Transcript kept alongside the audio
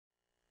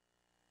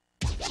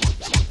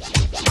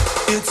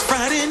It's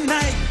Friday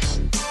night,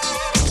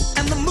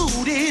 and the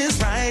mood is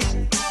right.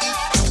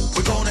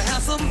 We're gonna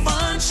have some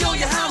fun, show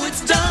you how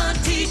it's done,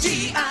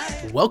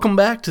 TGI. Welcome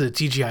back to the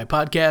TGI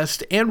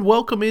Podcast, and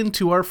welcome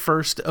into our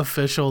first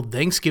official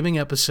Thanksgiving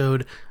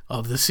episode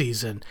of the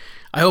season.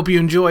 I hope you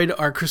enjoyed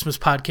our Christmas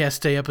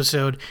Podcast Day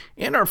episode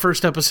and our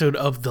first episode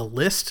of The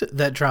List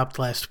that dropped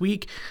last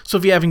week. So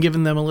if you haven't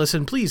given them a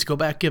listen, please go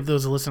back, give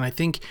those a listen. I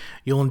think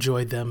you'll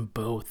enjoy them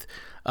both.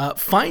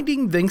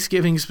 Finding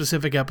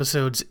Thanksgiving-specific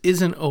episodes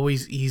isn't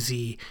always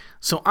easy,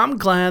 so I'm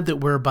glad that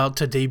we're about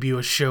to debut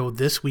a show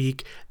this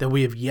week that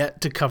we have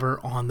yet to cover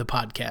on the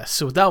podcast.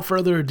 So without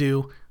further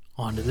ado,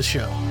 on to the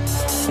show.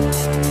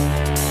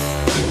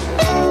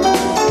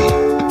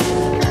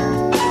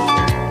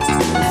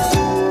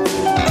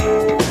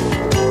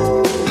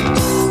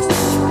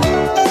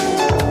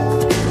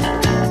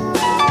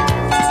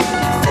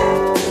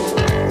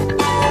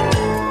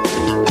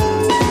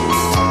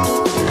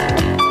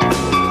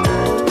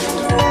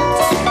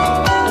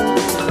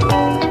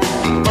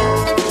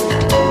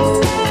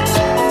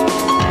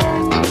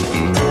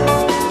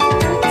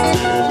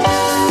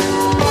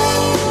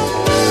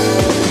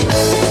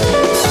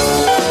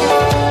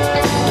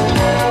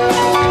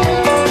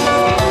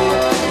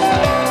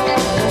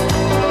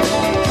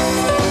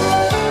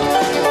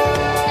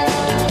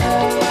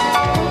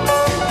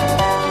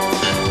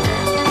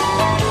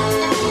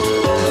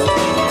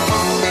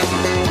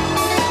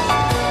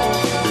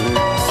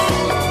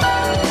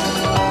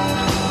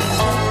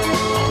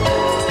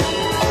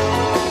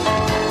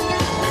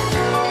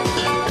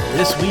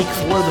 This week,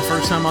 for the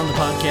first time on the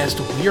podcast,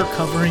 we are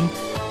covering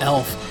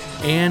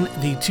Elf and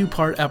the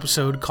two-part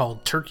episode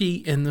called Turkey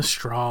in the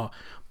Straw.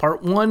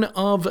 Part one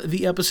of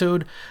the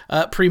episode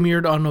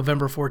premiered on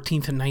November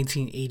 14th,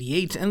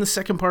 1988, and the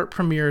second part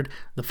premiered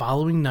the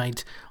following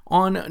night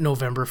on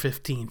November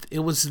 15th. It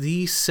was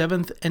the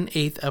 7th and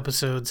 8th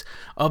episodes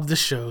of the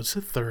show's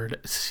third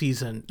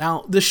season.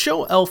 Now, the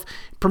show Elf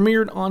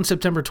premiered on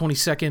September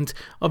 22nd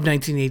of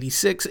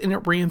 1986, and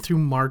it ran through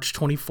March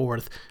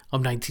 24th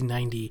of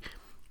 1990.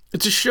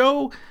 It's a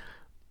show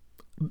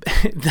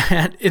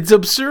that it's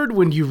absurd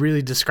when you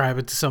really describe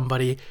it to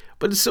somebody,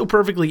 but it's so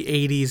perfectly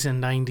 80s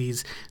and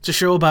 90s. It's a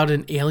show about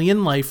an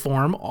alien life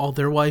form,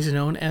 otherwise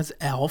known as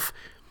Elf,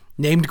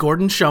 named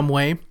Gordon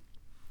Shumway,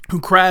 who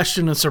crashed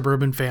in a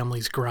suburban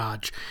family's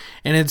garage.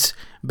 And it's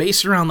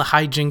based around the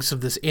hijinks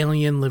of this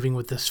alien living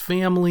with this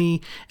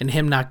family and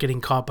him not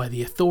getting caught by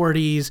the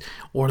authorities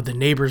or the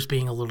neighbors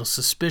being a little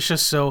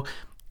suspicious. So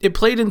it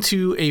played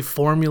into a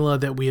formula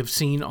that we have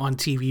seen on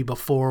TV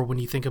before when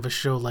you think of a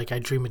show like I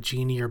Dream of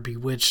Jeannie or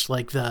Bewitched,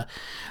 like the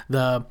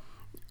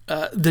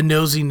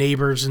nosy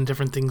neighbors and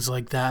different things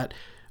like that.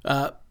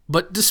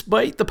 But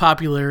despite the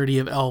popularity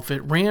of Elf, it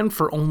ran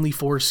for only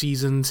 4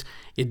 seasons.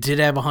 It did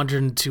have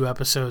 102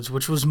 episodes,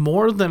 which was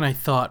more than I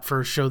thought for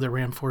a show that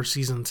ran 4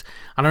 seasons.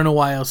 I don't know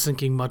why I was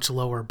thinking much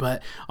lower,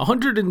 but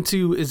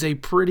 102 is a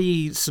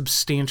pretty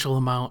substantial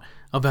amount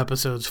of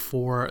episodes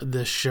for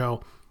this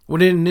show.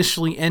 When it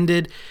initially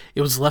ended,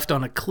 it was left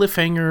on a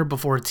cliffhanger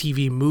before a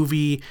TV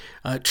movie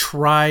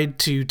tried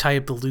to tie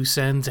up the loose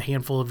ends a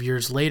handful of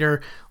years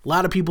later. A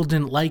lot of people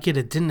didn't like it.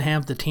 It didn't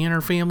have the Tanner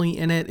family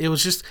in it. It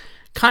was just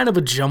kind of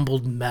a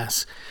jumbled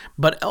mess.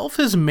 But Elf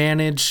has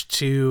managed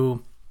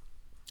to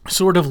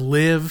sort of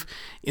live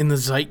in the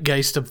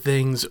zeitgeist of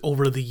things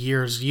over the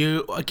years.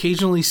 You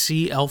occasionally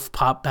see Elf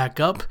pop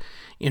back up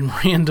in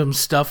random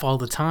stuff all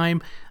the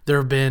time. There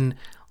have been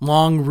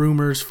long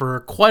rumors for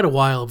quite a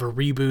while of a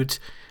reboot.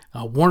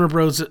 Warner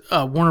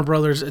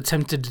Brothers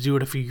attempted to do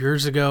it a few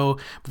years ago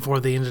before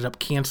they ended up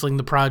canceling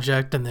the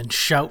project, and then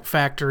Shout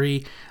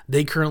Factory,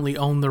 they currently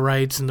own the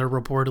rights and they're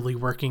reportedly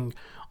working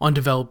on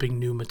developing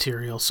new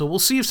material. So we'll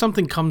see if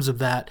something comes of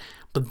that,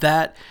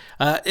 but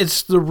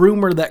it's the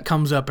rumor that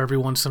comes up every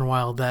once in a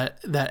while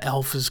that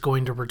Elf is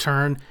going to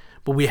return,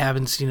 but we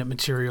haven't seen it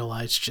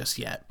materialize just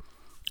yet.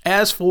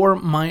 As for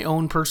my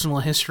own personal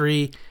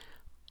history,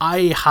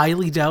 I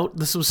highly doubt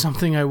this was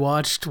something I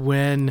watched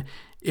when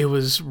it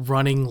was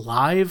running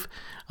live.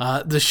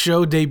 The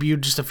show debuted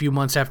just a few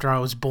months after I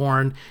was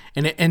born,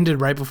 and it ended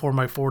right before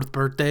my 4th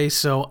birthday,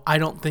 so I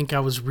don't think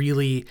I was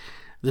really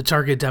the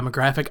target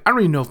demographic. I don't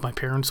even know if my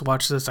parents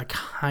watched this. I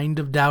kind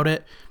of doubt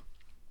it.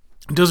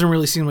 It doesn't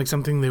really seem like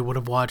something they would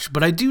have watched,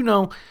 but I do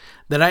know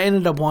that I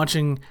ended up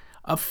watching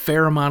a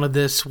fair amount of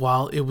this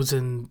while it was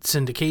in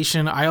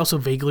syndication. I also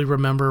vaguely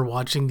remember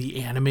watching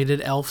the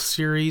animated Elf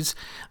series,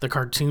 the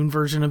cartoon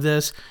version of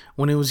this,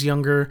 when I was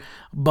younger,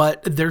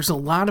 but there's a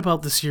lot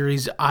about the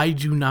series I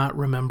do not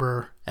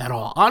remember at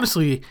all.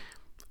 Honestly,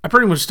 I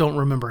pretty much don't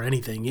remember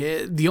anything.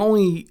 The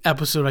only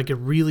episode I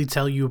could really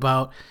tell you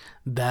about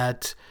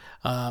that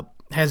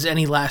has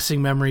any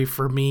lasting memory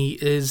for me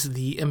is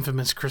the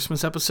infamous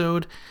Christmas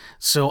episode.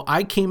 So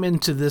I came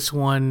into this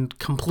one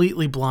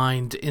completely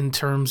blind in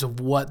terms of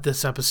what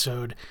this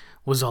episode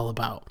was all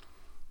about.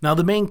 Now,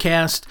 the main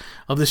cast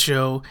of the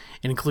show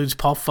includes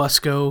Paul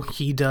Fusco.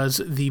 He does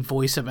the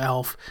voice of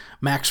Elf.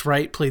 Max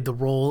Wright played the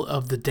role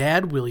of the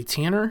dad, Willie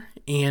Tanner.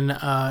 And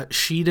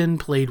Sheehan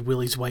played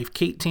Willie's wife,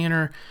 Kate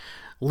Tanner.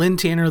 Lynn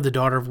Tanner, the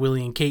daughter of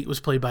Willie and Kate, was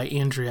played by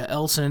Andrea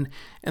Elson,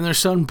 and their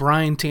son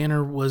Brian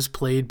Tanner was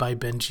played by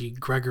Benji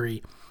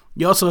Gregory.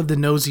 You also have the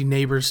nosy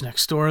neighbors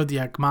next door, the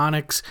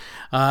Acmonics.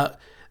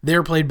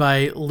 They're played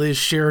by Liz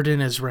Sheridan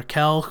as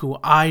Raquel, who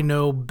I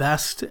know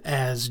best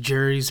as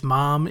Jerry's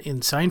mom in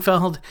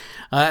Seinfeld.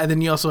 And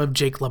then you also have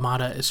Jake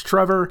LaMotta as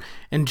Trevor,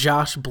 and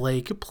Josh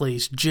Blake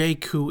plays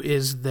Jake, who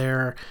is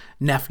their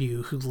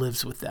nephew who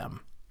lives with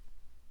them.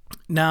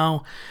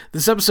 Now,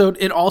 this episode,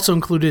 it also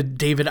included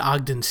David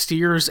Ogden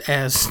Stiers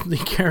as the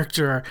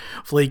character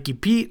Flaky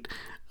Pete.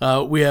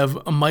 We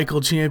have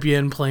Michael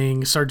Champion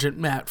playing Sergeant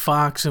Matt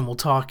Fox, and we'll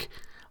talk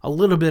a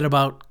little bit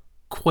about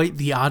quite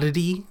the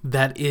oddity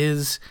that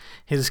is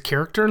his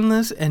character in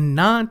this, and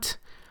not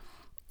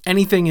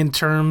anything in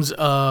terms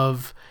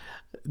of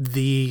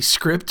the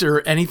script or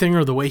anything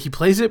or the way he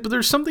plays it, but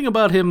there's something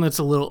about him that's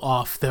a little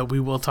off that we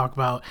will talk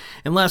about.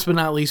 And last but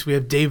not least, we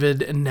have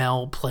David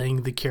Nell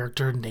playing the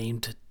character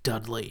named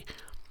Dudley.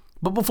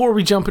 But before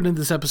we jump into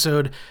this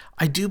episode,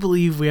 I do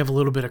believe we have a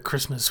little bit of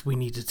Christmas we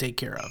need to take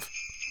care of.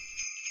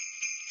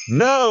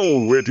 Now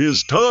it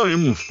is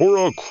time for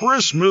a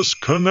Christmas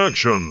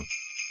connection.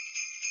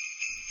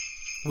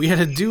 We had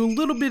to do a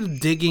little bit of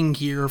digging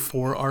here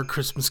for our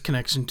Christmas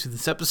connection to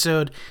this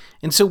episode,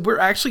 and so we're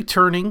actually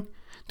turning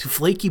to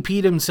Flaky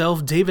Pete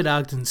himself, David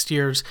Ogden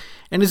Stiers,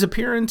 and his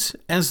appearance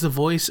as the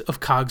voice of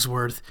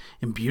Cogsworth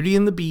in Beauty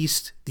and the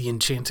Beast, The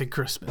Enchanted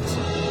Christmas.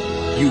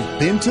 You've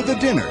been to the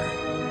dinner.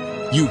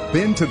 You've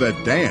been to the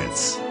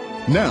dance.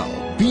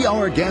 Now, be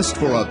our guest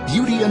for a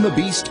Beauty and the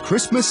Beast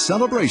Christmas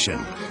celebration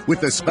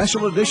with the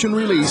special edition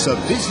release of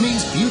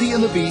Disney's Beauty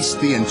and the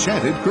Beast, The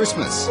Enchanted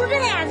Christmas. We're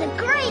gonna have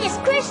the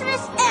greatest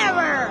Christmas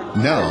ever!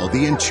 Now,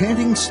 the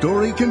enchanting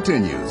story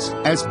continues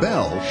as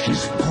Belle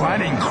She's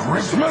planning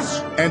Christmas?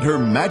 and her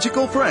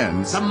magical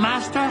friends The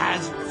master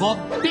has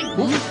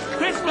forbidden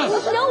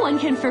Christmas. No one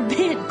can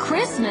forbid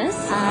Christmas.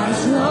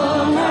 As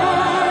long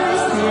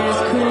as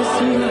there's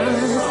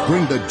Christmas.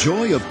 bring the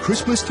joy of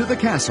Christmas to the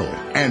castle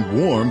and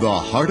warm the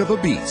heart of a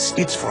beast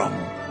It's from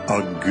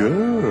a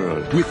girl.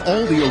 with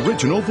all the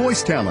original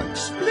voice talent,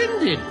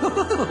 Splendid.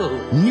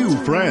 new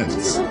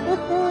friends,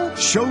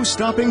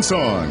 show-stopping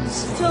songs,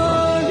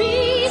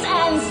 Stories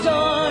and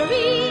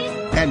stories.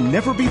 and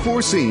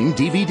never-before-seen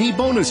DVD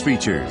bonus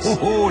features.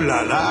 Oh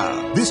la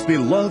la. This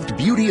beloved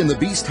Beauty and the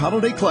Beast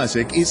holiday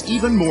classic is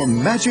even more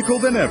magical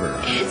than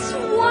ever. It's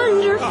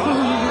wonderful.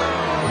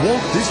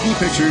 Walt Disney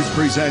Pictures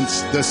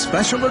presents the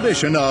special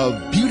edition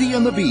of Beauty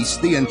and the Beast,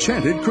 The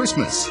Enchanted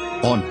Christmas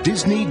on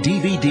Disney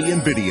DVD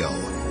and video.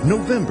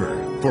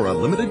 November, for a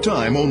limited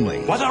time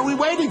only. What are we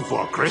waiting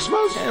for?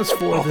 Christmas? As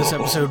for this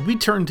episode, we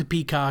turn to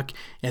Peacock,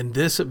 and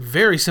this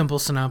very simple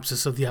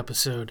synopsis of the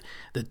episode: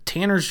 the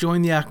Tanners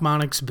join the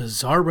Acmonics'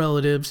 bizarre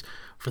relatives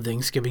for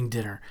Thanksgiving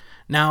dinner.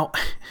 Now,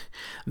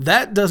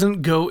 that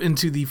doesn't go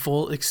into the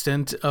full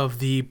extent of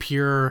the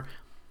pure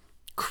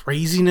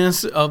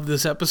craziness of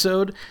this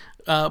episode,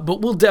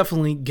 but we'll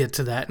definitely get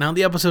to that. Now,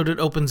 the episode, it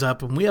opens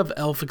up, and we have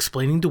Elf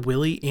explaining to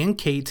Willie and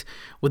Kate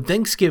what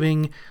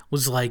Thanksgiving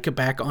was like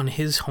back on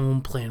his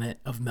home planet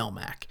of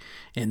Melmac.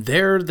 And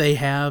there they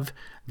have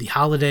the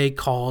holiday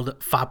called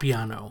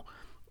Fapiano.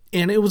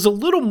 And it was a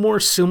little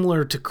more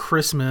similar to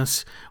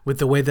Christmas with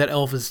the way that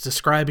Elf is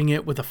describing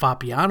it, with a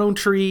Fapiano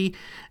tree.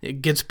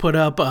 It gets put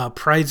up,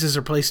 prizes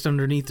are placed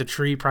underneath the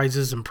tree,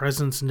 prizes and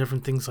presents and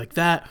different things like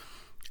that.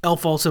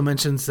 Elf also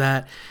mentions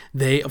that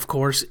they, of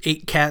course,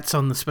 ate cats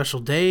on the special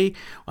day,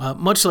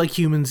 much like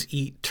humans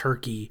eat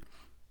turkey.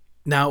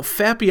 Now,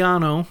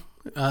 Fapiano,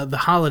 the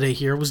holiday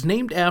here, was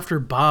named after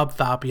Bob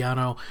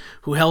Fapiano,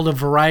 who held a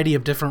variety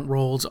of different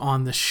roles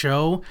on the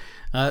show.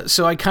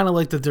 So I kind of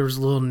like that there was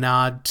a little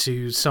nod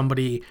to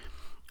somebody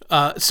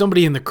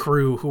in the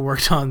crew who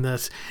worked on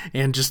this,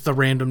 and just the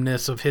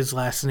randomness of his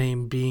last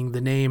name being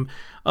the name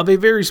of a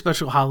very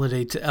special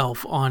holiday to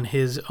Elf on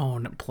his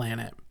own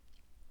planet.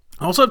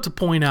 I also have to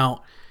point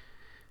out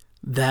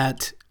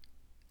that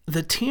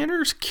the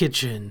Tanner's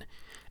kitchen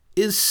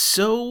is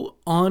so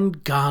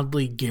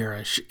ungodly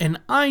garish, and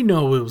I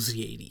know it was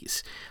the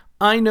 80s.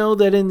 I know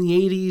that in the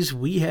 80s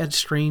we had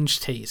strange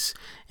tastes,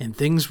 and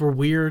things were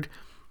weird.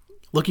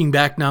 Looking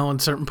back now on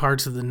certain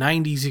parts of the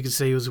 90s, you could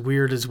say it was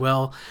weird as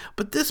well,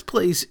 but this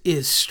place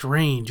is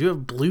strange. You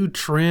have blue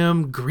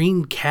trim,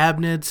 green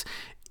cabinets.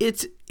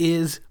 It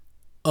is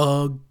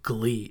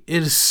ugly.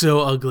 It is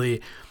so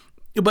ugly,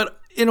 but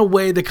in a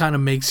way that kind of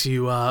makes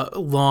you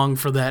long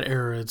for that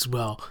era as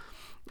well.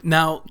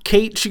 Now,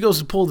 Kate, she goes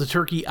to pull the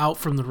turkey out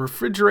from the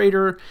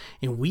refrigerator,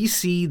 and we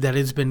see that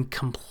it's been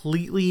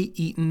completely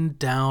eaten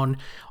down.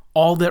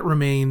 All that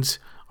remains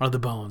are the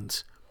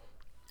bones.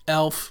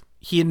 Elf,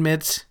 he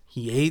admits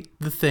he ate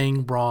the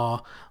thing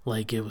raw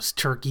like it was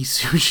turkey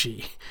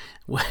sushi,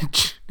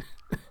 which,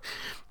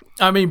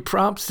 I mean,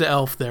 props to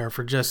Elf there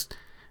for just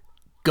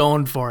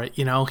going for it.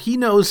 You know, he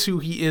knows who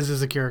he is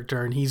as a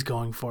character, and he's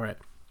going for it.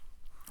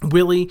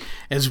 Willie,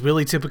 as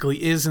Willie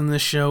typically is in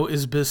this show,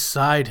 is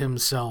beside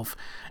himself.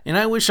 And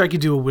I wish I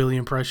could do a Willie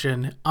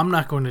impression. I'm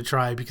not going to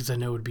try because I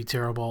know it would be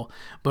terrible.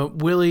 But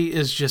Willie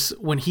is just,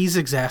 when he's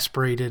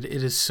exasperated,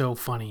 it is so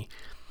funny.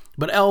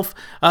 But Elf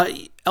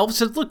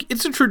said, look,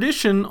 it's a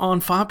tradition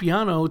on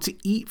Fabiano to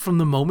eat from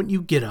the moment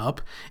you get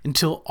up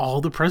until all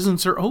the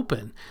presents are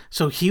open.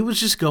 So he was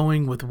just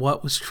going with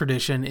what was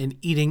tradition and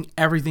eating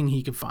everything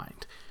he could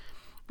find.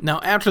 Now,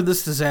 after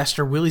this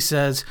disaster, Willie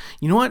says,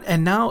 you know what?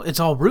 And now it's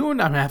all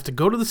ruined. I'm going to have to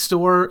go to the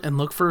store and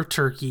look for a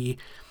turkey.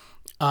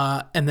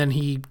 And then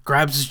he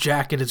grabs his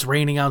jacket. It's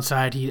raining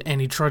outside. And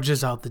he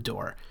trudges out the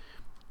door.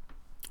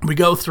 We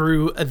go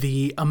through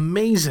the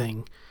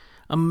amazing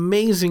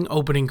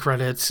opening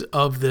credits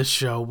of this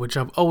show, which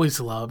I've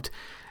always loved.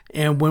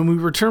 And when we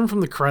return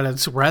from the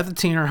credits, we're at the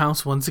Tanner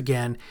house once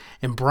again.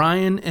 And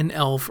Brian and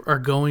Elf are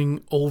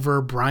going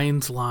over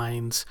Brian's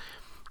lines,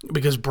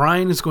 because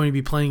Brian is going to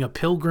be playing a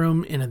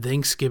pilgrim in a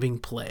Thanksgiving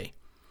play.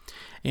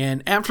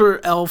 And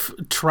after Elf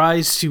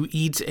tries to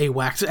eat a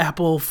wax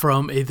apple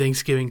from a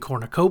Thanksgiving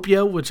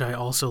cornucopia, which I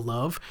also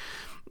love,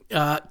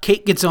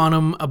 Kate gets on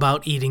him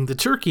about eating the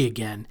turkey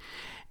again.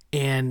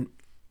 And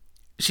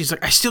she's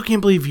like, I still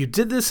can't believe you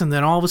did this. And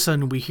then all of a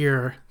sudden we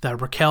hear that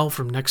Raquel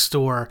from next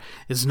door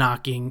is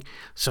knocking.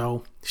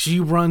 So she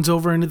runs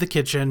over into the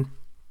kitchen.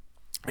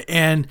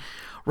 And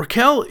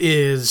Raquel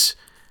is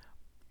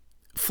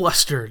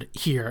flustered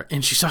here,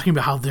 and she's talking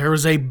about how there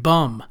is a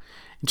bum,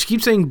 and she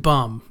keeps saying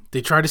bum.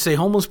 They try to say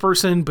homeless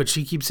person, but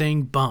she keeps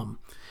saying bum.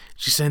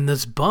 She's saying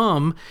this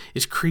bum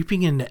is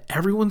creeping into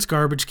everyone's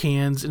garbage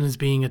cans and is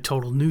being a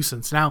total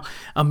nuisance. Now,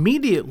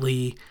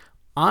 immediately,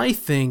 I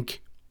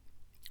think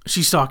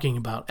she's talking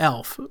about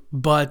Elf,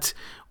 but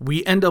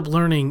we end up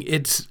learning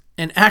it's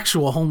an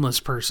actual homeless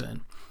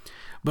person.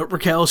 But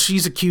Raquel,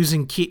 she's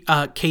accusing Kate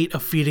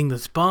of feeding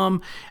this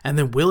bum, and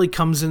then Willie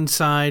comes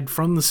inside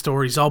from the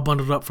store. He's all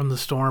bundled up from the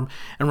storm,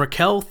 and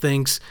Raquel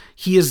thinks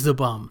he is the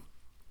bum.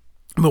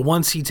 But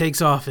once he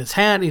takes off his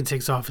hat, he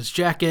takes off his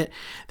jacket,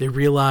 they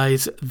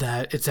realize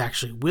that it's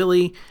actually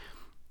Willie,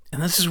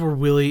 and this is where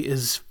Willie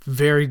is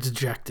very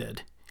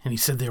dejected. And he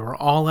said they were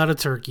all out of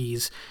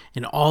turkeys,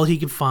 and all he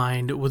could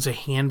find was a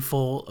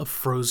handful of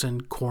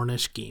frozen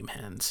Cornish game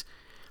hens.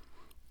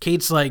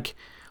 Kate's like,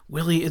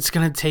 Willie, it's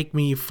going to take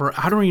me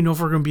I don't even know if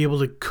we're going to be able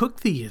to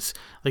cook these.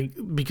 Like,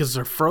 because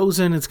they're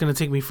frozen, it's going to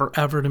take me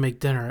forever to make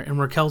dinner. And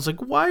Raquel's like,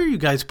 why are you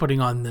guys putting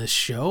on this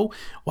show?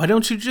 Why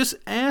don't you just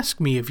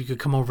ask me if you could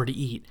come over to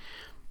eat?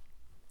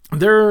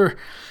 They're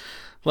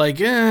like,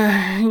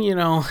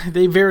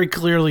 they very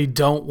clearly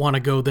don't want to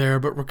go there,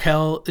 but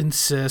Raquel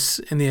insists,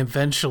 and they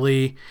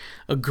eventually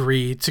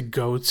agree to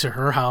go to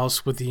her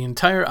house with the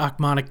entire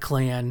Achmonic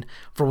clan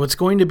for what's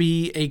going to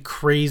be a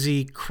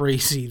crazy,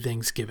 crazy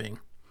Thanksgiving.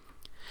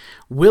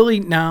 Willie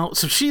now,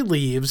 so she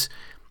leaves,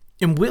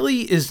 and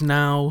Willie is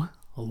now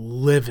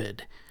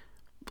livid.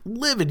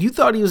 You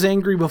thought he was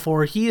angry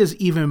before. He is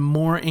even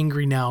more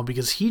angry now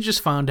because he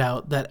just found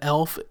out that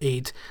Elf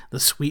ate the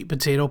sweet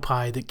potato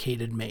pie that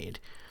Kate had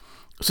made.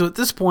 So at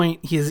this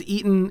point, he has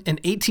eaten an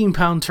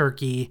 18-pound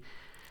turkey,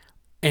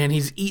 and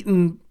he's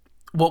eaten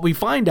what we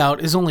find out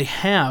is only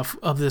half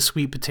of this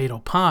sweet potato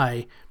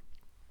pie,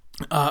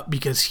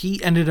 because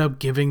he ended up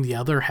giving the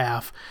other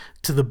half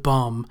to the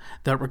bum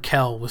that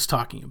Raquel was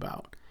talking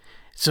about.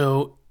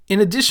 So in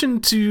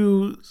addition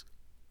to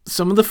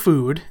some of the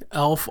food,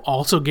 Elf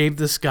also gave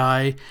this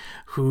guy,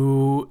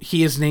 who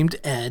he is named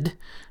Ed,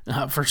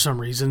 for some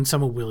reason,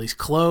 some of Willie's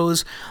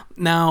clothes.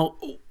 Now,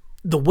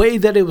 the way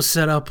that it was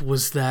set up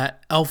was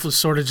that Elf was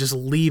sort of just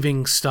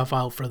leaving stuff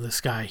out for this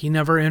guy. He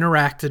never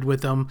interacted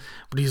with him,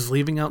 but he was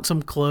leaving out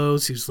some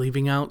clothes, he was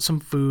leaving out some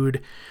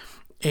food.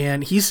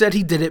 And he said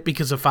he did it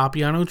because of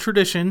Fabiano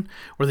tradition,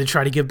 where they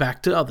try to give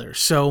back to others.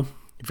 So,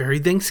 very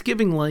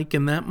Thanksgiving-like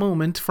in that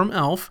moment from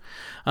Elf.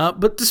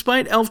 But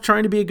despite Elf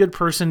trying to be a good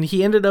person,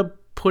 he ended up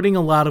putting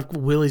a lot of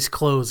Willie's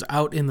clothes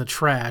out in the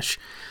trash.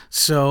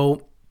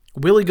 So,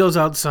 Willie goes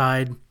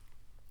outside,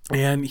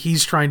 and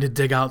he's trying to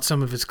dig out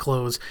some of his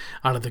clothes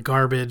out of the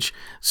garbage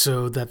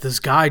so that this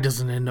guy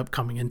doesn't end up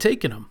coming and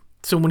taking them.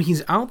 So, when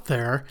he's out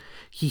there,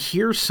 he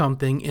hears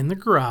something in the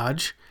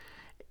garage.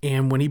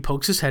 And when he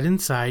pokes his head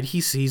inside, he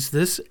sees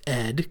this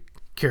Ed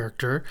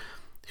character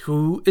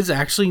who is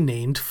actually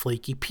named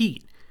Flaky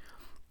Pete.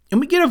 And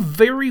we get a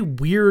very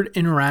weird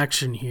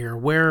interaction here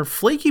where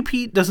Flaky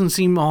Pete doesn't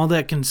seem all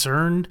that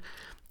concerned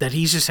that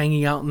he's just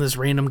hanging out in this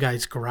random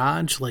guy's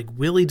garage. Like,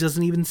 Willie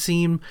doesn't even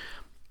seem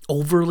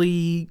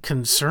overly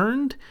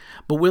concerned.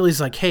 But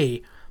Willie's like,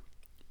 hey,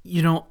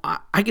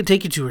 I could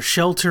take you to a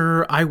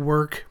shelter. I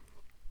work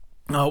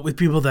with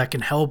people that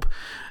can help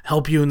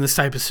you in this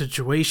type of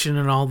situation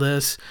and all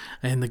this.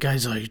 And the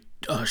guy's like,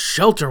 a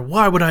shelter?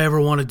 Why would I ever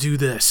want to do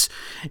this?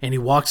 And he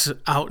walks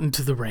out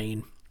into the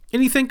rain.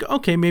 And you think,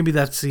 okay, maybe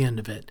that's the end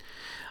of it.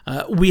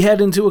 We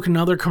head into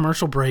another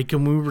commercial break,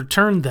 and when we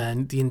return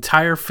then, the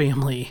entire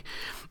family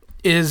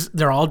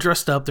they're all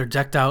dressed up, they're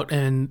decked out,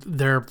 and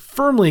they're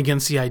firmly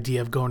against the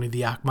idea of going to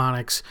the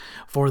Achmonics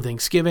for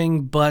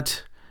Thanksgiving.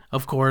 But,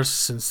 of course,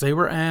 since they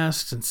were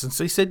asked, and since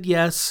they said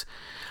yes,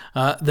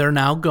 they're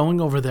now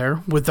going over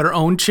there with their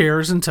own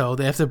chairs in tow.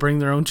 They have to bring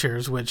their own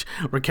chairs, which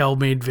Raquel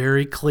made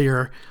very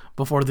clear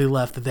before they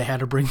left that they had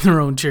to bring their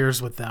own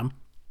chairs with them.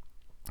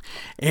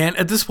 And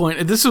at this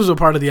point, this was a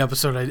part of the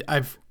episode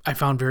I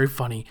found very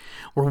funny,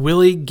 where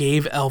Willie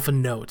gave Elf a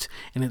note,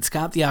 and it's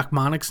got the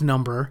Achmonix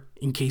number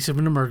in case of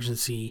an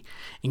emergency,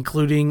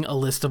 including a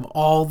list of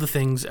all the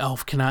things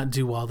Elf cannot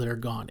do while they're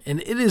gone.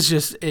 And it is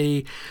just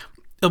a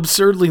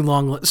absurdly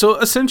long list. So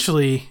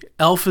essentially,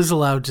 Elf is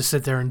allowed to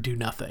sit there and do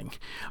nothing,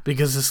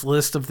 because this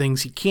list of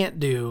things he can't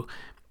do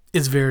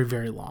is very,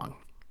 very long.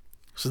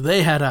 So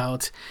they head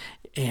out,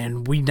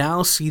 and we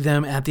now see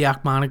them at the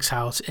Achmonix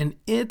house, and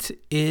it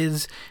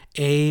is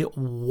a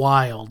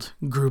wild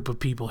group of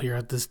people here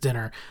at this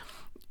dinner.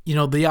 You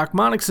know, the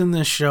Achmonix in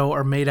this show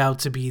are made out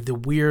to be the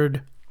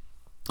weird,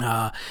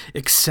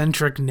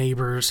 eccentric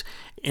neighbors,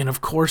 and of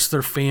course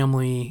their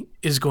family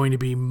is going to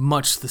be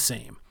much the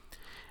same.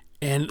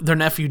 And their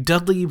nephew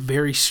Dudley,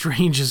 very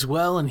strange as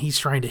well, and he's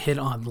trying to hit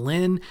on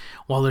Lynn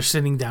while they're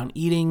sitting down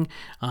eating.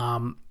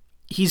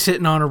 He's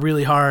hitting on her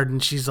really hard,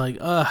 and she's like,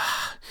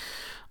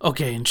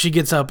 okay, and she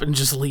gets up and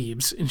just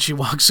leaves, and she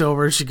walks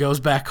over, she goes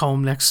back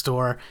home next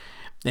door,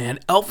 and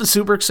Elf is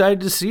super excited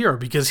to see her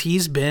because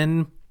he's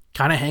been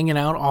kind of hanging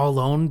out all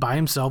alone by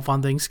himself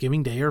on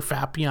Thanksgiving Day, or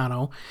Fat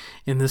Piano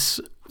in this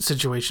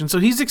situation. So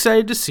he's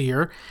excited to see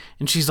her,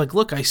 and she's like,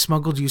 look, I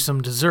smuggled you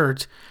some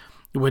dessert,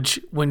 which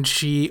when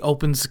she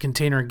opens the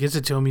container and gives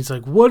it to him, he's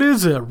like, what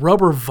is it,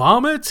 rubber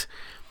vomit?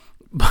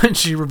 But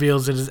she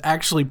reveals it is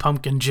actually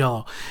pumpkin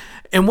jello.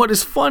 And what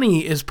is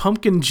funny is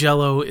pumpkin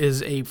jello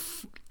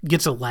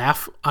gets a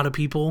laugh out of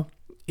people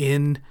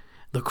in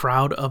the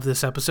crowd of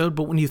this episode.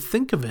 But when you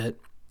think of it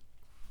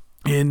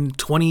in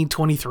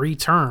 2023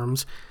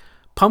 terms,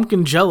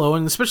 pumpkin jello,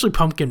 and especially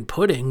pumpkin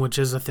pudding, which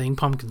is a thing,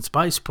 pumpkin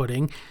spice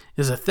pudding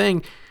is a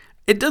thing,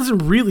 it doesn't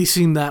really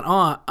seem that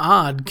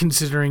odd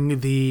considering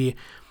the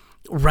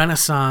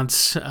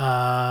Renaissance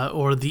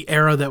or the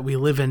era that we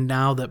live in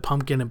now, that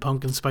pumpkin and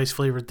pumpkin spice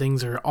flavored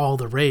things are all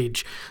the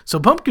rage. So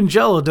pumpkin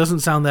jello doesn't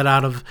sound that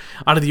out of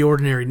the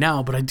ordinary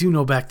now, but I do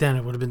know back then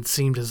it would have been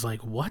seemed as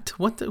like,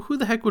 who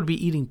the heck would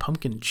be eating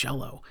pumpkin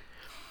jello?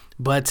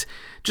 But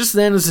just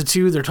then, as the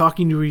two, they're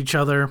talking to each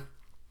other,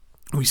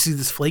 we see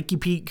this Flaky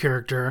Pete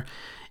character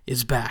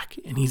is back,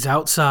 and he's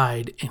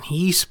outside, and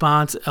he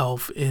spots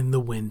Elf in the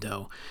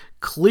window.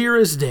 Clear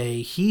as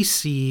day, he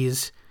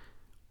sees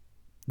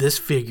this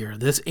figure,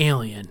 this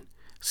alien,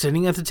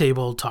 sitting at the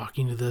table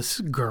talking to this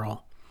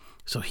girl.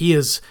 So he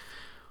is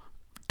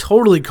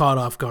totally caught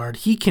off guard.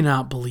 He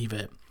cannot believe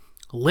it.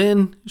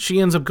 Lynn, she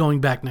ends up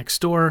going back next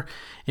door,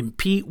 and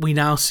Pete, we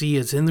now see,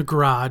 is in the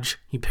garage.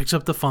 He picks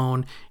up the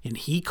phone, and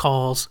he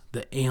calls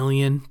the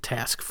alien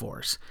task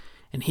force.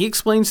 And he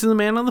explains to the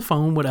man on the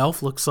phone what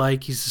Elf looks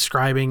like. He's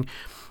describing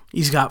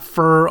he's got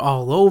fur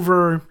all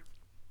over,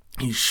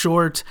 he's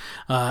short,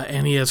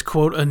 and he has,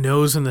 quote, a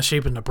nose in the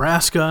shape of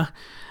Nebraska.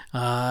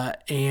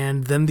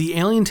 And then the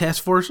alien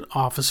task force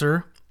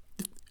officer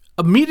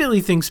immediately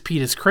thinks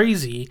Pete is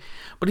crazy,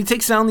 but he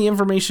takes down the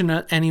information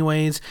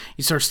anyways.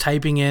 He starts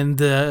typing in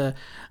the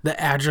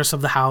address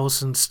of the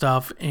house and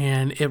stuff,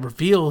 and it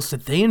reveals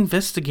that they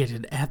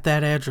investigated at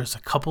that address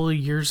a couple of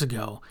years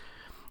ago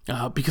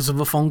because of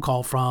a phone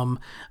call from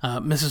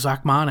Mrs.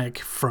 Achmonix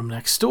from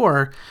next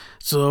door.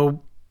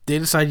 So they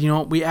decide,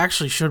 we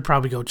actually should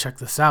probably go check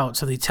this out.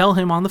 So they tell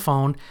him on the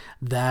phone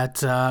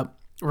that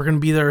we're going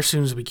to be there as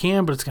soon as we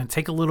can, but it's going to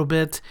take a little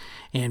bit.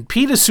 And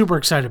Pete is super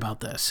excited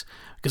about this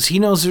because he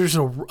knows there's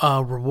a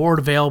reward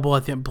available. I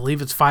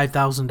believe it's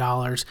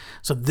 $5,000.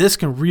 So this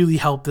can really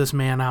help this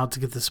man out to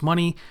get this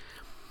money.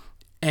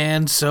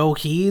 And so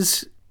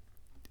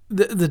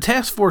the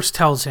task force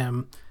tells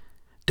him,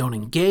 don't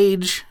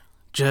engage,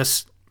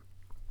 just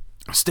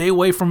stay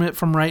away from it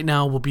from right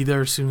now. We'll be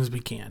there as soon as we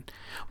can.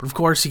 But of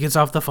course, he gets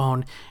off the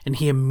phone and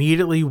he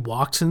immediately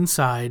walks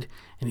inside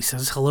and he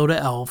says hello to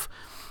Elf,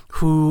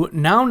 who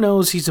now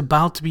knows he's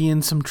about to be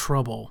in some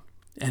trouble.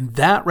 And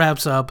that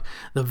wraps up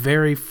the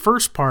very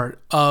first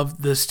part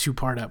of this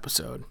 2-part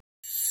episode.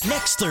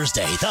 Next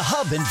Thursday, The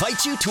Hub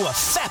invites you to a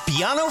Fat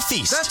Piano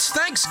feast. That's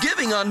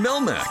Thanksgiving on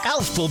Melmac.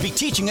 Alf will be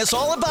teaching us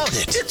all about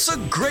it. It's a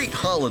great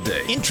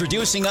holiday.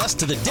 Introducing us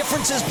to the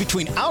differences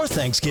between our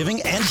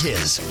Thanksgiving and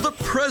his. The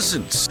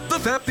presents, the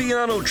Fat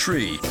Piano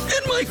tree,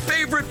 and my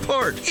favorite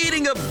part,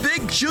 eating a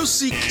big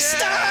juicy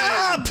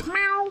cat. Stop!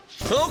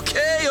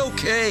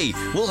 Okay.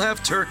 We'll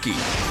have turkey.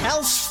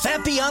 Alf's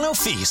Fat Piano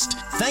Feast.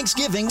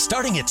 Thanksgiving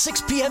starting at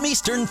 6 p.m.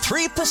 Eastern,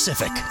 3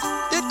 Pacific.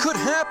 It could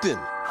happen.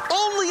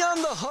 Only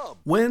on the Hub.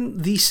 When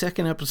the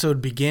second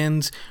episode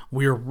begins,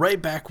 we're right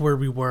back where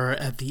we were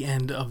at the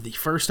end of the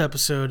first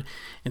episode,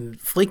 and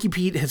Flaky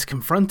Pete has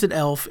confronted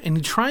Elf, and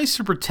he tries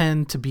to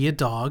pretend to be a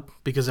dog,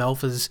 because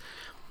Elf is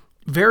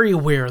very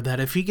aware that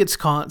if he gets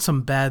caught,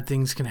 some bad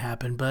things can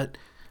happen, but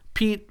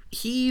Pete,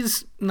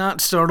 he's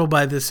not startled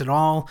by this at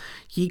all.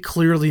 He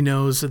clearly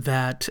knows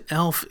that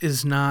Elf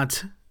is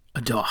not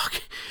a dog.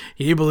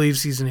 He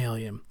believes he's an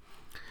alien.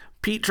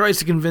 Pete tries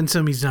to convince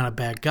him he's not a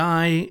bad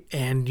guy,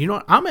 and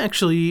I'm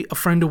actually a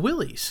friend of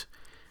Willie's.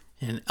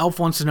 And Elf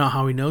wants to know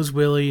how he knows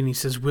Willie, and he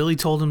says Willie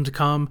told him to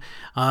come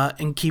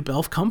and keep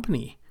Elf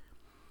company.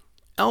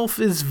 Elf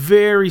is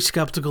very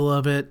skeptical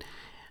of it,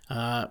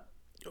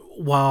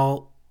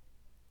 while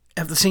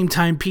At the same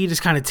time, Pete is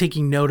kind of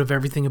taking note of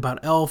everything about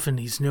Elf, and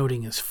he's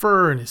noting his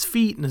fur and his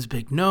feet and his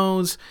big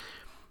nose.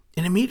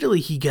 And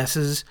immediately he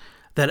guesses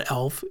that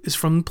Elf is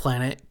from the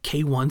planet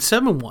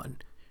K171,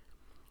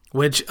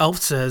 which Elf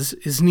says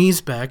is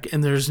Niesbeck,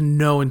 and there's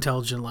no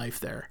intelligent life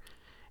there.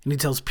 And he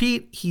tells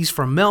Pete he's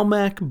from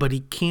Melmac, but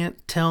he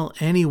can't tell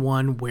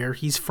anyone where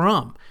he's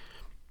from.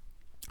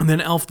 And then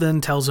Elf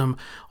then tells him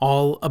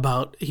all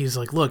about, he's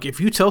like, look, if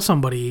you tell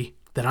somebody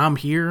that I'm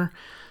here,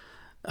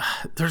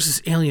 there's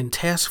this alien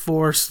task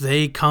force.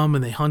 They come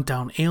and they hunt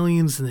down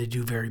aliens and they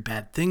do very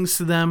bad things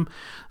to them.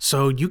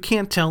 So you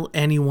can't tell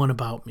anyone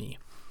about me.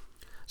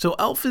 So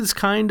Elf is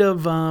kind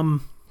of,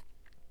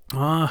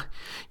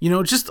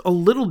 just a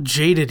little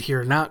jaded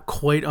here, not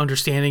quite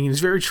understanding. He's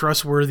very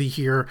trustworthy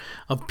here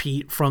of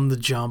Pete from the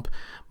jump,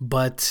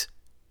 but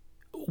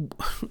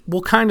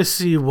we'll kind of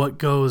see what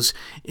goes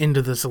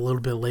into this a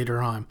little bit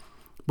later on.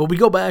 But we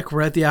go back,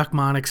 we're at the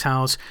Achmonics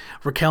house.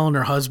 Raquel and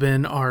her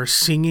husband are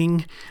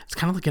singing. It's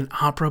kind of like an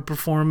opera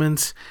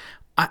performance.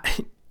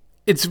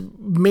 It's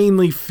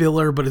mainly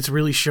filler, but it's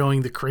really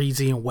showing the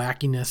crazy and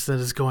wackiness that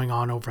is going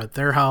on over at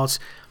their house.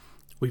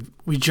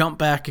 We jump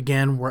back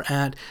again. We're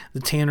at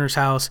the Tanner's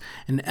house,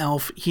 and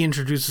Elf, he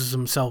introduces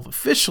himself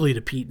officially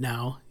to Pete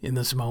now in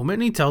this moment.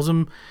 And he tells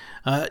him,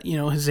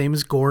 his name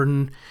is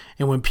Gordon.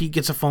 And when Pete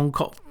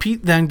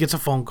then gets a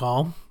phone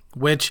call,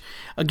 which,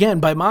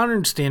 again, by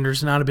modern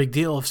standards, not a big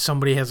deal if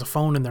somebody has a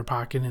phone in their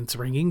pocket and it's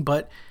ringing,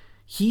 but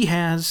he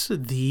has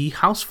the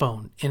house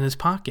phone in his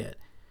pocket.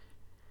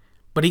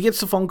 But he gets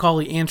the phone call,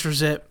 he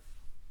answers it.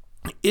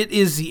 It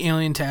is the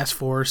Alien Task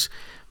Force.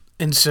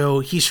 And so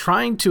he's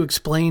trying to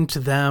explain to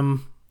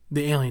them,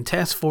 the Alien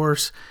Task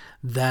Force,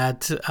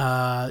 that,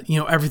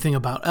 everything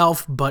about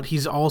Elf, but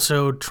he's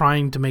also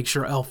trying to make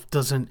sure Elf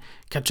doesn't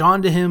catch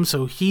on to him.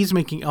 So he's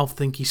making Elf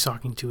think he's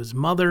talking to his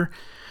mother.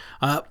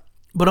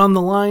 But on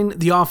the line,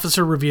 the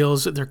officer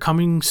reveals that they're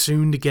coming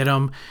soon to get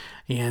him,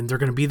 and they're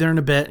going to be there in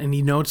a bit. And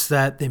he notes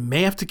that they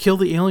may have to kill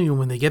the alien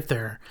when they get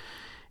there.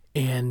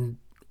 And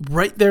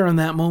right there in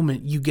that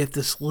moment, you get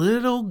this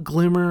little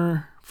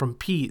glimmer from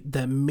Pete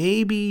that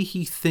maybe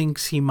he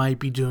thinks he might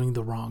be doing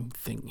the wrong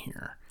thing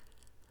here.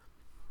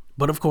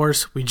 But of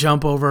course, we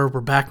jump over.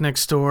 We're back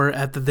next door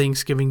at the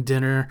Thanksgiving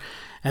dinner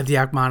at the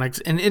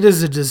Achmonics, and it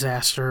is a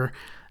disaster.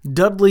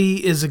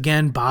 Dudley is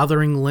again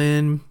bothering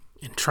Lynn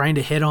and trying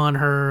to hit on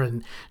her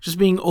and just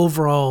being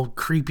overall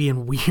creepy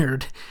and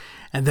weird.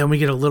 And then we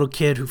get a little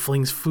kid who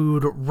flings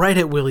food right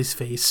at Willie's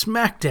face,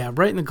 smack dab,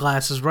 right in the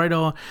glasses, right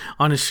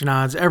on his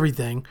schnoz,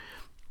 everything.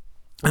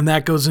 And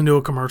that goes into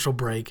a commercial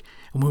break.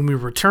 And when we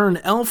return,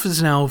 Elf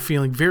is now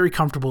feeling very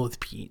comfortable with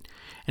Pete.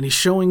 And he's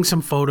showing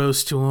some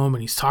photos to him,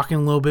 and he's talking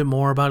a little bit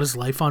more about his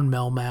life on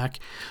Melmac.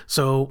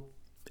 So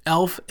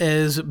Elf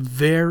is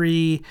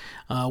very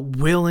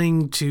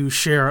willing to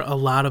share a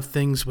lot of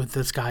things with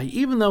this guy,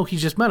 even though he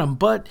just met him.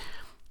 But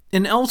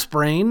in Elf's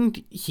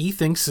brain, he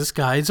thinks this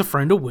guy is a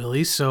friend of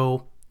Willie's.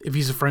 So if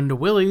he's a friend of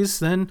Willie's,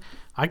 then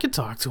I could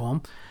talk to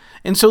him.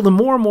 And so the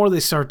more and more they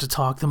start to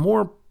talk, the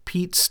more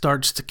Pete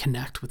starts to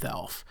connect with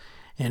Elf.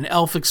 And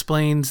Elf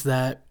explains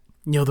that,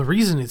 the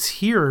reason it's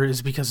here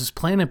is because his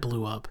planet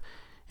blew up.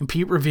 And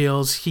Pete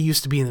reveals he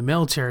used to be in the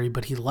military,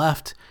 but he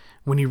left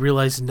when he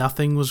realized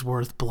nothing was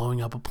worth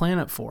blowing up a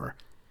planet for.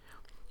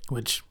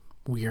 Which,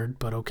 weird,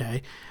 but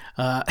okay.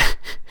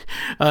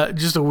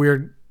 Just a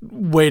weird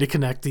way to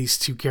connect these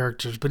two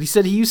characters. But he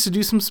said he used to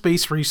do some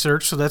space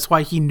research, so that's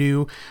why he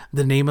knew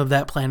the name of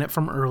that planet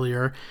from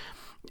earlier.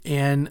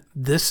 And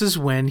this is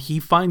when he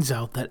finds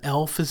out that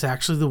Elf is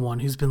actually the one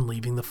who's been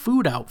leaving the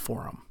food out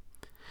for him.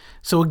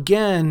 So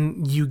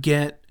again, you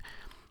get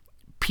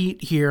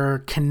Pete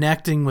here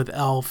connecting with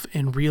Elf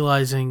and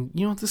realizing,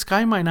 this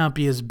guy might not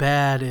be as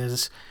bad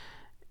as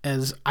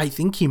I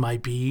think he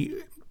might be,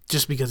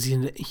 just because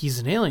he's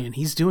an alien.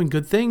 He's doing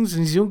good things,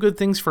 and he's doing good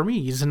things for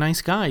me. He's a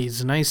nice guy.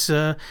 He's a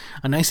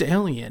nice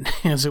alien,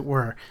 as it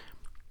were.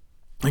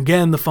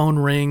 Again, the phone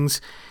rings,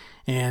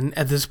 and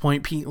at this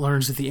point, Pete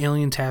learns that the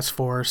Alien Task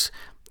Force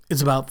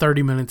is about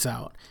 30 minutes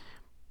out.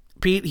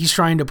 Pete, he's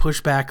trying to push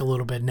back a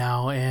little bit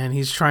now, and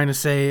he's trying to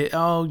say,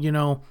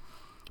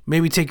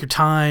 maybe take your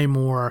time,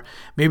 or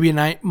maybe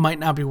it might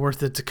not be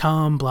worth it to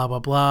come, blah, blah,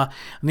 blah.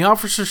 And the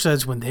officer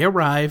says when they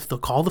arrive, they'll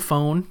call the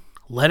phone,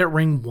 let it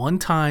ring one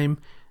time,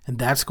 and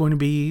that's going to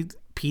be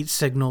Pete's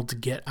signal to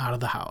get out of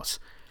the house.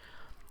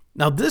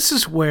 Now, this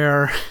is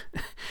where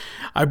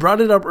I brought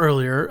it up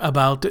earlier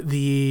about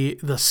the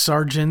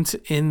sergeant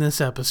in this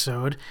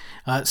episode,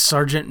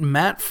 Sergeant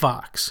Matt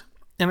Fox.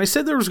 And I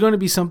said there was going to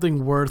be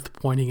something worth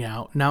pointing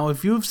out. Now,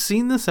 if you've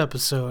seen this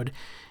episode,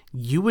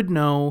 you would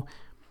know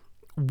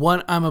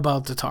what I'm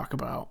about to talk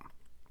about.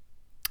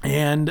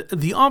 And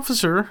the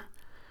officer,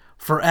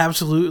 for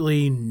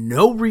absolutely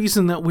no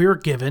reason that we're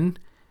given,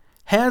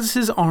 has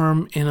his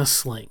arm in a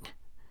sling.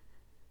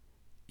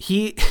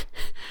 He,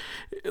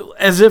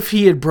 as if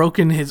he had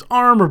broken his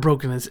arm or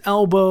broken his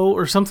elbow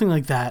or something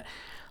like that.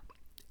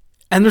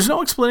 And there's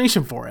no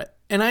explanation for it.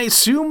 And I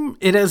assume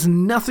it has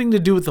nothing to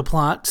do with the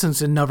plot,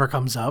 since it never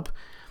comes up.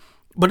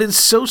 But it's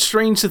so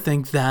strange to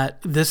think that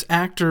this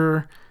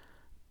actor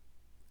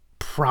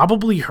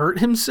probably hurt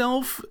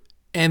himself,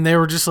 and they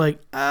were just like,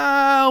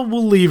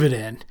 we'll leave it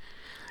in.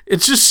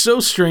 It's just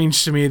so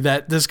strange to me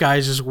that this guy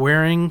is just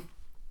wearing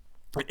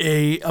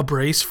a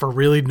brace for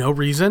really no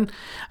reason,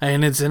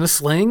 and it's in a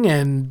sling,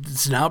 and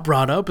it's not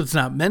brought up, it's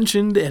not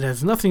mentioned, it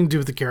has nothing to do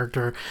with the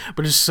character,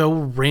 but it's so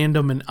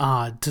random and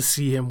odd to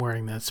see him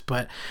wearing this.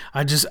 But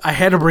I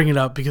had to bring it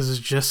up because it's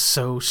just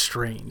so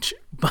strange.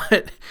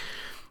 But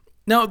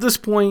now at this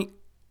point,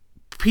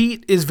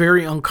 Pete is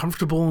very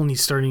uncomfortable, and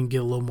he's starting to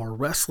get a little more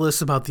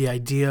restless about the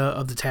idea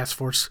of the task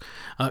force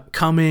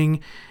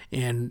coming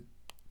and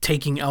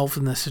taking Elf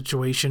in this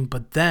situation.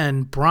 But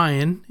then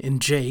Brian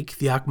and Jake,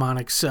 the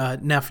Achmonic's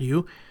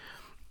nephew,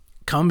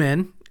 come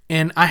in,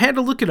 and I had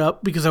to look it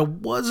up because I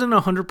wasn't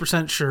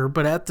 100% sure,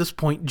 but at this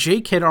point,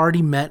 Jake had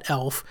already met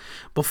Elf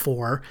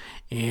before,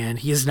 and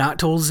he has not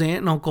told his aunt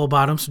and uncle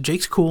about him, so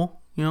Jake's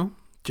cool,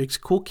 Jake's a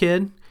cool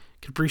kid,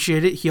 can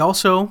appreciate it. He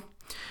also,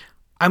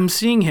 I'm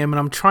seeing him, and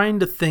I'm trying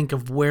to think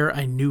of where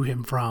I knew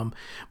him from,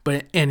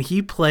 and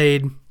he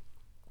played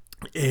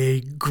a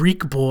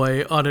Greek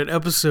boy on an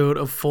episode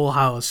of Full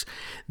House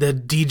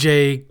that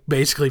DJ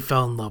basically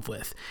fell in love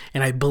with.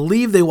 And I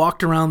believe they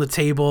walked around the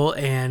table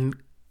and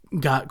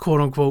got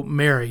quote unquote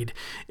married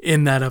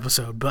in that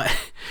episode. But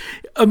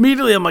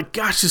immediately I'm like,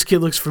 gosh, this kid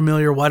looks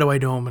familiar. Why do I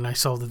know him? And I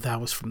saw that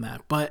was from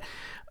that. But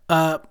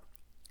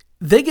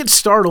they get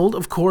startled,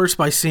 of course,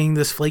 by seeing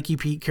this Flaky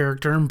Pete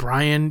character. And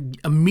Brian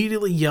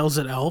immediately yells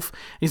at Elf.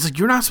 He's like,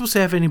 you're not supposed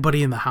to have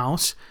anybody in the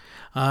house.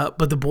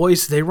 But the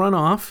boys, they run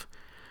off.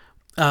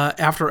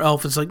 After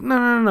Elf is like,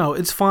 no,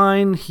 it's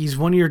fine. He's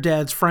one of your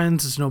dad's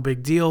friends. It's no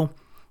big deal.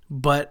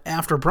 But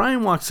after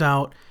Brian walks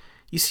out,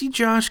 you see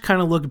Josh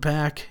kind of look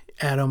back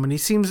at him, and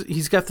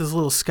he's got this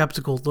little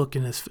skeptical look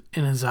in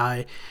his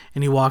eye,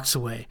 and he walks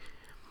away.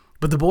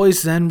 But the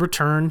boys then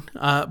return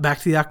back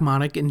to the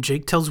Achmonic, and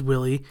Jake tells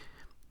Willie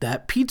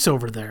that Pete's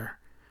over there.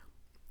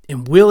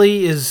 And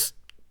Willie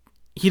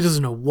he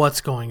doesn't know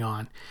what's going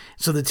on.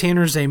 So the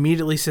Tanners, they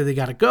immediately say they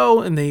got to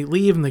go, and they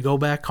leave, and they go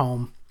back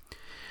home.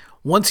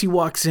 Once he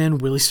walks in,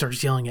 Willie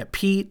starts yelling at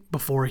Pete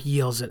before he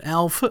yells at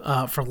Elf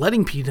for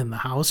letting Pete in the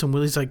house. And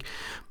Willie's like,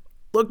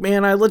 look,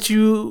 man, I let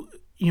you,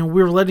 we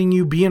were letting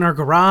you be in our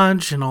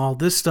garage and all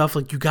this stuff.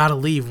 Like, you got to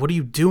leave. What are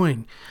you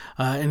doing?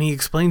 And he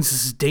explains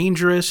this is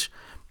dangerous.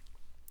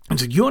 And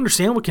he's like, you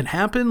understand what can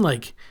happen?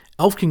 Like,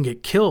 Elf can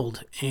get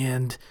killed.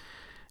 And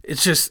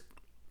it's just,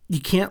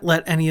 you can't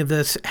let any of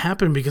this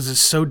happen because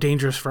it's so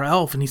dangerous for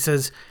Elf. And he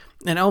says,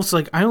 and Elf's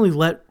like, I only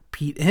let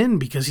Pete in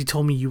because he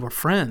told me you were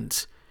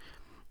friends.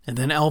 And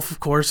then Elf,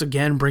 of course,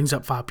 again brings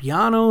up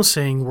Fabiano,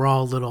 saying we're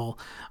all a little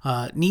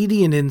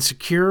needy and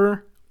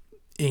insecure,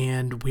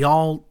 and we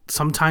all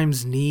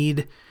sometimes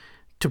need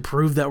to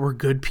prove that we're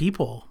good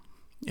people.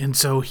 And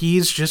so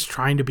he's just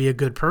trying to be a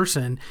good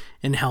person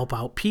and help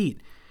out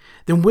Pete.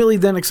 Then Willie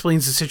then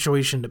explains the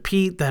situation to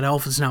Pete, that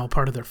Elf is now a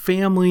part of their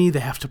family, they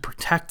have to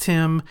protect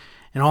him,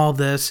 and all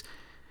this.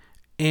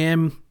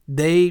 And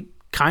they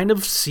kind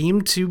of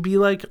seem to be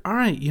like, all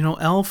right,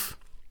 Elf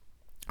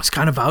is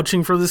kind of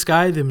vouching for this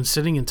guy. They've been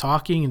sitting and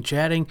talking and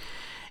chatting.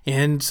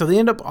 And so they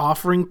end up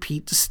offering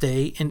Pete to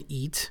stay and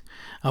eat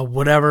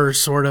whatever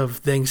sort of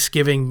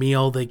Thanksgiving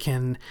meal they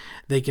can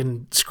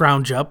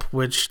scrounge up,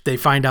 which they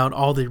find out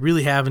all they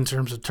really have in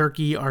terms of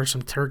turkey are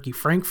some turkey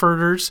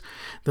frankfurters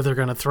that they're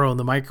going to throw in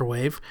the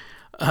microwave.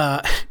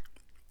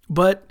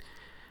 But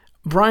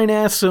Brian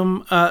asks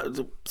him,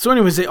 so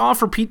anyways, they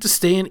offer Pete to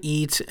stay and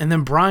eat, and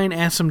then Brian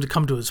asks him to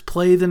come to his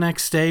play the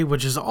next day,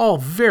 which is all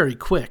very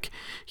quick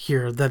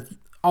here, that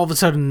all of a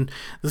sudden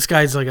this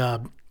guy's like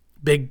a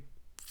big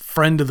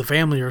friend of the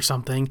family or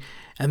something.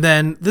 And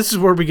then this is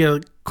where we get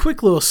a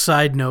quick little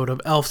side note of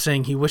Elf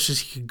saying he wishes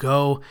he could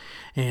go,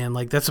 and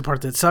like that's the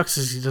part that sucks,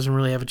 is he doesn't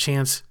really have a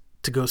chance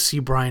to go see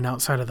Brian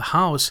outside of the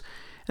house.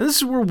 And this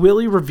is where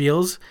Willie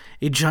reveals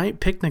a giant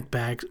picnic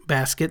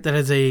basket that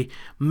has a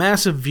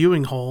massive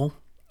viewing hole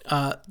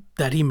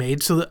that he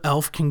made so that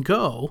Elf can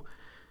go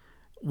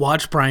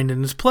watch Brian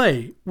in his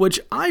play, which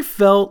I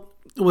felt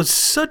was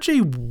such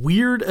a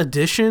weird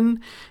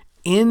addition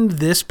in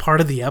this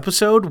part of the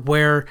episode,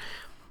 where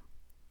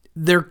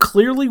they're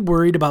clearly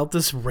worried about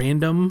this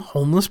random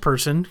homeless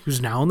person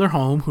who's now in their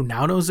home, who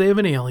now knows they have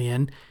an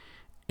alien,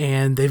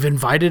 and they've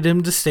invited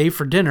him to stay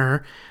for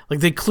dinner.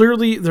 Like,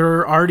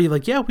 they're already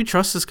like, yeah, we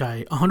trust this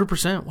guy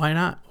 100%. Why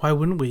not? Why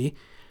wouldn't we?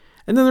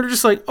 And then they're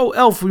just like, oh,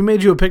 Elf, we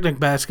made you a picnic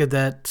basket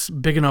that's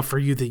big enough for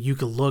you that you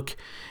could look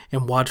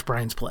and watch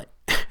Brian's play.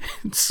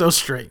 It's so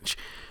strange.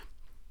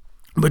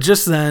 But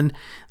just then,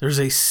 there's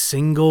a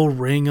single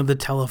ring of the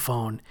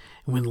telephone.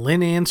 And when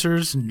Lynn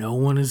answers, no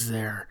one is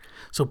there.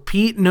 So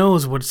Pete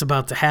knows what's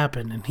about to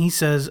happen, and he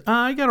says,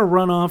 I gotta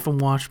run off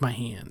and wash my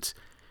hands.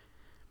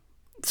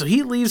 So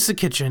he leaves the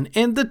kitchen,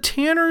 and the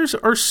Tanners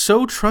are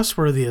so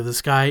trustworthy of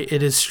this guy,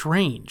 it is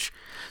strange.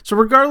 So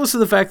regardless of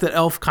the fact that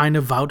Elf kind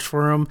of vouched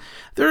for him,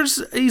 there's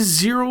a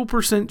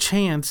 0%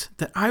 chance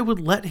that I would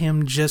let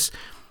him just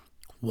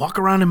walk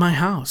around in my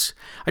house.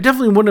 I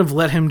definitely wouldn't have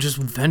let him just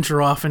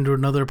venture off into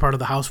another part of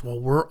the house while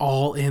we're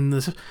all in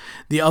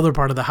the other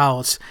part of the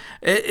house.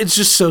 It's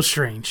just so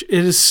strange.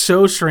 It is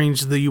so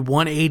strange, the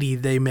 180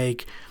 they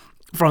make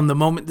from the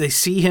moment they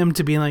see him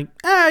to being like,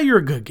 you're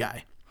a good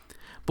guy.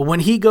 But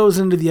when he goes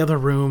into the other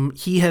room,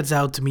 he heads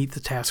out to meet the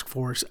task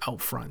force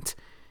out front.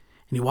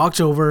 And he walks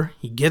over,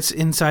 he gets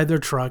inside their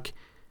truck,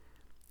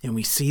 and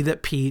we see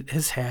that Pete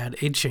has had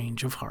a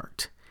change of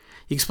heart.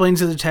 He explains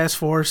to the task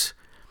force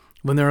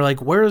when they're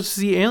like, where's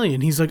the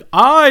alien? He's like,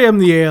 I am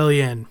the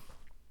alien.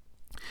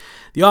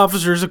 The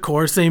officers, of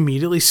course, they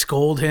immediately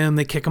scold him,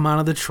 they kick him out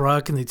of the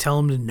truck, and they tell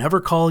him to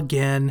never call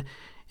again,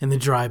 and they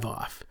drive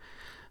off.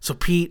 So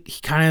Pete,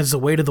 he kind of has the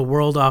weight of the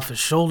world off his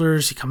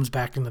shoulders. He comes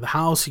back into the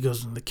house. He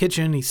goes into the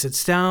kitchen. He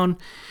sits down,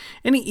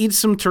 and he eats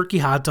some turkey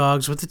hot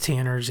dogs with the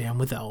Tanners and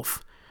with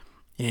Elf.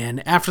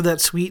 And after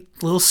that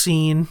sweet little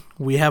scene,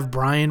 we have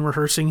Brian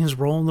rehearsing his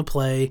role in the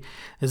play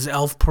as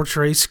Elf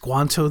portrays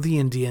Squanto the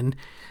Indian.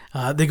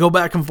 They go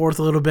back and forth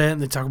a little bit,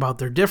 and they talk about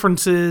their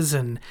differences,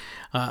 and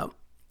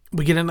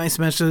we get a nice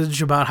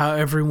message about how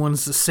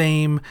everyone's the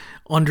same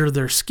under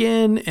their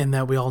skin and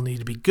that we all need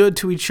to be good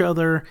to each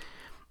other.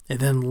 And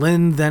then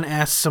Lynn then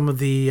asks some of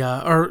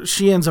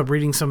she ends up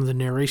reading some of the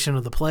narration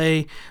of the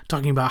play,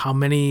 talking about how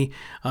many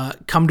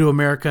come to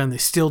America and they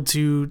still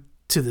do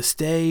to this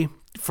day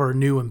for a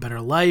new and better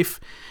life.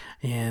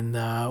 And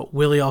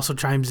Willie also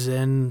chimes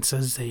in and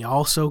says they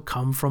also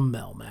come from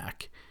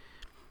Melmac.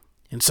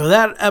 And so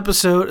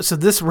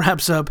this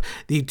wraps up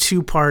the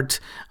 2-part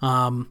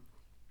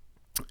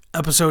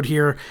episode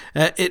here.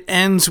 It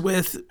ends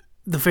with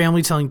the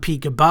family telling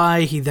Pete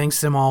goodbye. He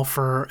thanks them all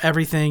for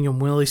everything,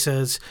 and Willie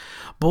says,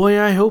 boy,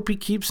 I hope he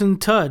keeps in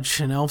touch.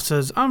 And Elf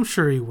says, I'm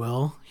sure he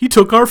will. He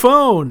took our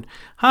phone.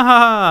 Ha ha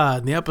ha.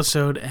 And the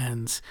episode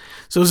ends.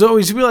 So as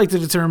always, we like to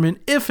determine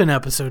if an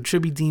episode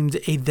should be deemed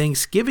a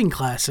Thanksgiving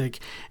classic.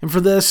 And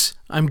for this,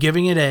 I'm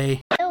giving it a...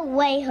 No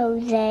way,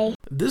 Jose.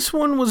 This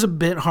one was a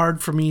bit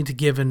hard for me to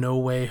give a no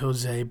way,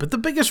 Jose. But the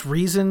biggest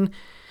reason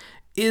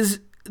is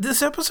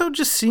this episode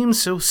just seems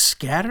so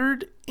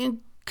scattered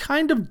and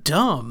kind of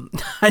dumb.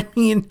 I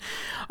mean,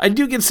 I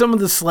do get some of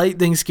the slight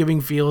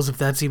Thanksgiving feels, if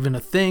that's even a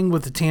thing,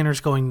 with the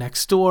Tanners going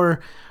next door,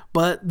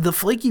 but the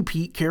Flaky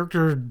Pete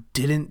character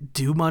didn't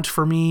do much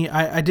for me.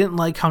 I didn't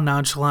like how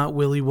nonchalant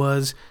Willie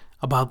was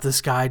about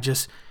this guy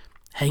just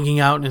hanging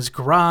out in his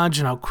garage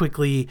and how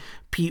quickly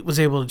Pete was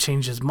able to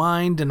change his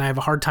mind, and I have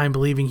a hard time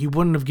believing he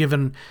wouldn't have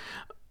given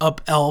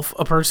up Elf,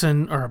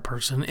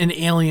 an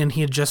alien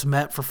he had just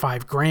met for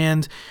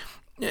 $5,000.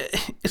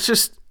 It's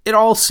just, it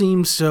all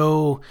seems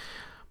so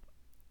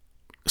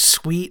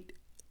sweet,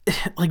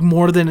 like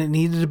more than it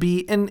needed to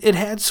be, and it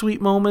had sweet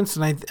moments,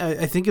 and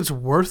I think it's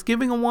worth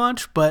giving a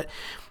watch, but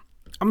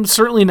I'm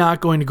certainly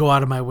not going to go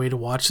out of my way to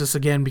watch this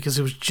again because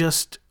it was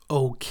just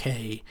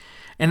okay.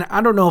 And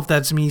I don't know if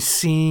that's me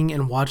seeing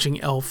and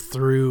watching Elf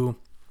through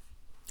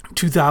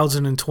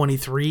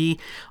 2023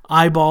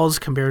 eyeballs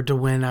compared to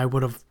when I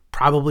would have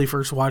probably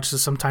first watched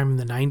this sometime in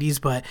the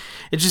 90s, but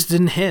it just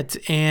didn't hit,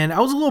 and I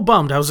was a little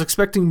bummed. I was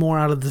expecting more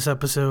out of this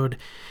episode,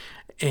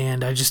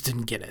 and I just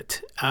didn't get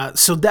it.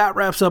 So that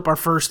wraps up our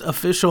first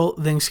official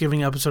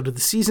Thanksgiving episode of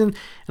the season,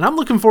 and I'm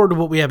looking forward to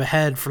what we have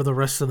ahead for the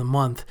rest of the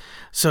month.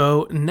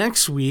 So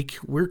next week,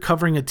 we're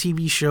covering a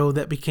TV show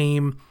that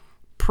became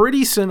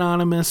pretty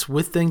synonymous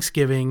with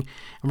Thanksgiving,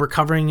 and we're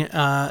covering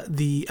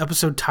the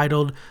episode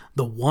titled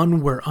The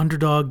One Where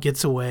Underdog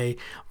Gets Away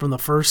from the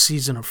first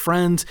season of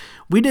Friends.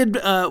 We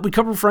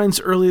covered Friends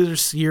earlier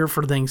this year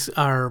for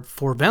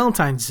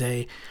Valentine's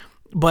Day,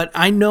 but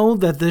I know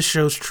that this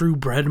show's true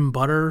bread and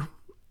butter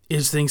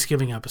is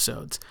Thanksgiving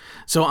episodes.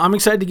 So I'm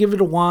excited to give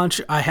it a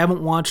watch. I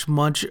haven't watched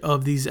much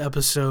of these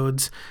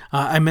episodes.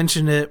 I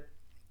mentioned it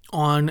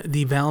on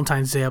the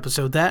Valentine's Day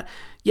episode that,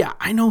 yeah,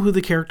 I know who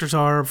the characters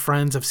are of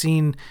Friends. I've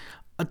seen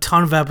a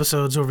ton of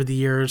episodes over the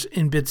years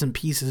in bits and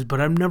pieces, but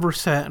I've never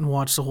sat and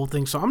watched the whole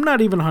thing. So I'm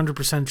not even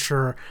 100%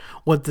 sure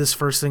what this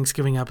first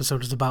Thanksgiving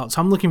episode is about.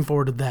 So I'm looking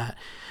forward to that.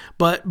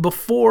 But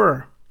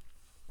before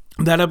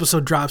that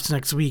episode drops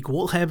next week,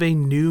 we'll have a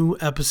new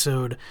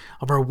episode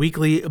of our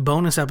weekly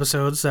bonus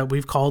episodes that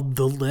we've called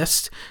The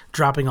List,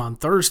 dropping on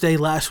Thursday.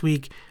 Last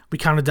week, we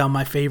counted down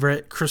my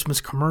favorite Christmas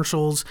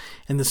commercials,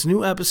 and this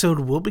new episode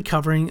will be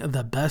covering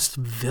the best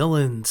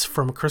villains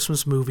from a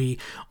Christmas movie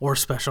or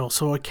special,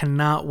 so I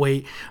cannot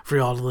wait for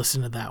y'all to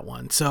listen to that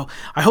one. So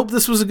I hope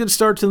this was a good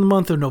start to the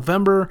month of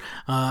November.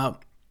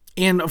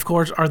 And, of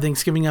course, our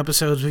Thanksgiving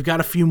episodes. We've got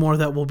a few more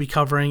that we'll be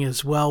covering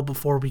as well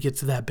before we get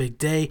to that big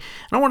day.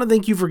 And I want to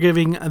thank you for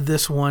giving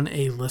this one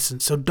a listen.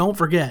 So don't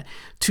forget,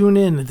 tune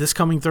in this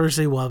coming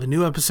Thursday. We'll have a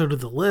new episode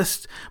of The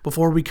List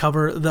before we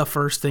cover the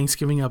first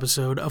Thanksgiving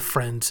episode of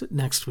Friends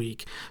next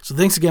week. So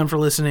thanks again for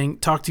listening.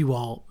 Talk to you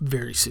all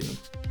very soon.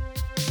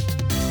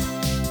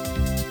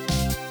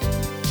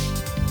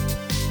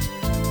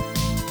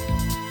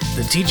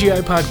 The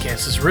TGI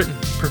Podcast is written,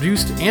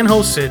 produced, and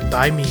hosted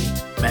by me,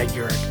 Matt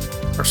Urich.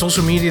 Our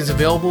social media is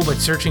available by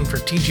searching for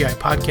TGI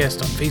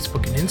Podcast on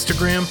Facebook and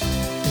Instagram,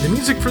 and the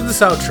music for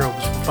this outro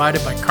was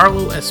provided by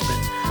Carlo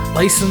Espin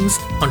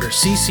Licensed under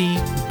CC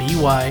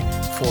BY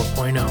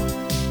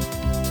 4.0.